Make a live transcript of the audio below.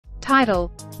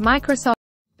Title: Microsoft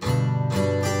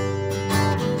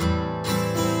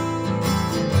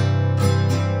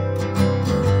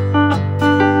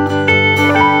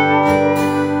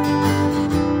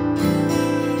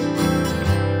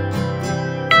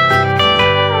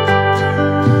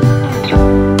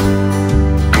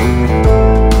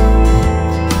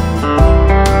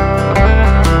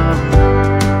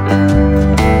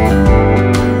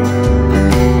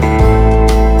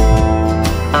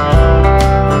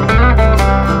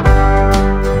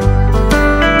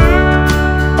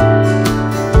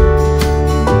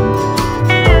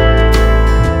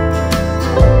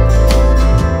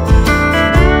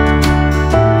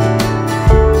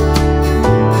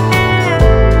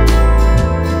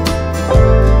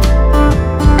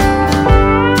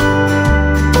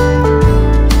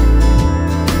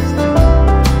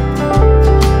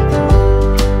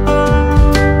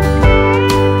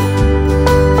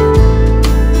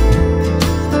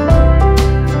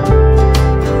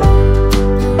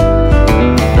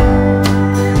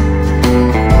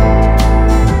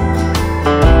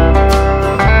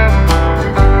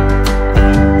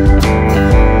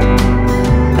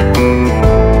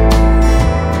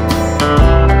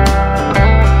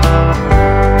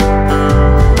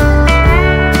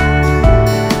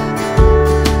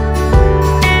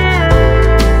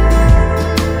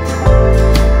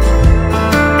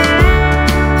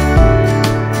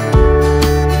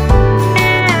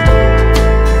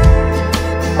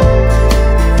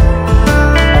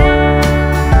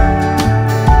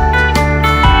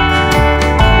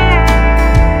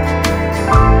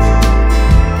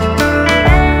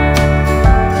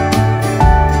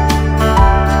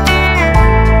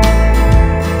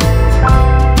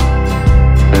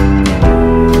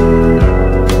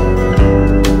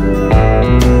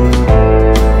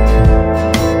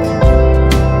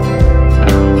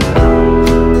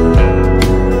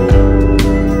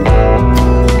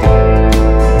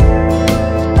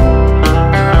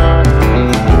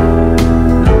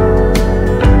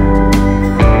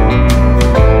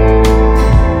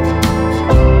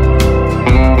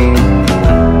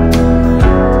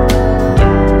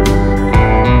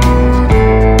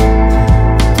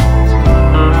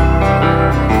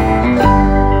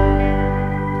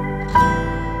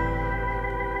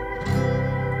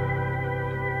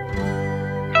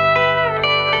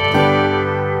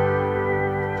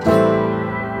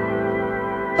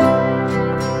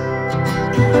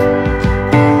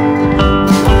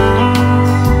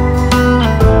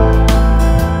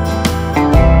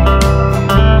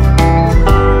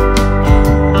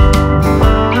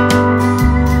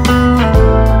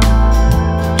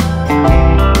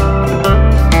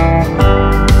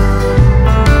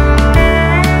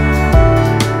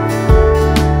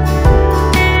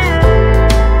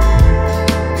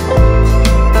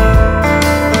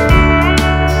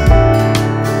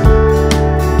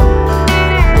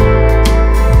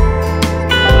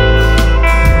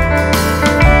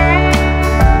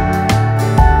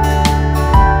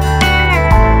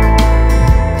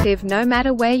no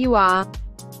matter where you are.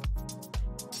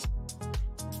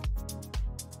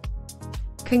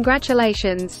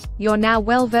 Congratulations, you're now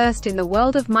well versed in the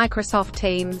world of Microsoft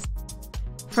Teams.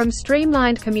 From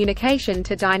streamlined communication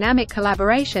to dynamic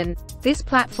collaboration, this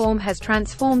platform has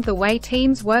transformed the way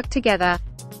teams work together.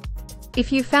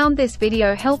 If you found this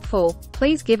video helpful,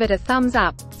 please give it a thumbs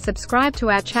up, subscribe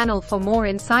to our channel for more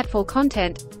insightful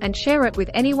content, and share it with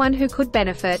anyone who could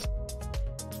benefit.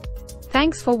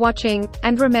 Thanks for watching,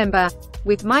 and remember,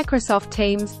 with Microsoft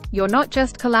Teams, you're not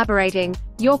just collaborating,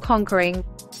 you're conquering.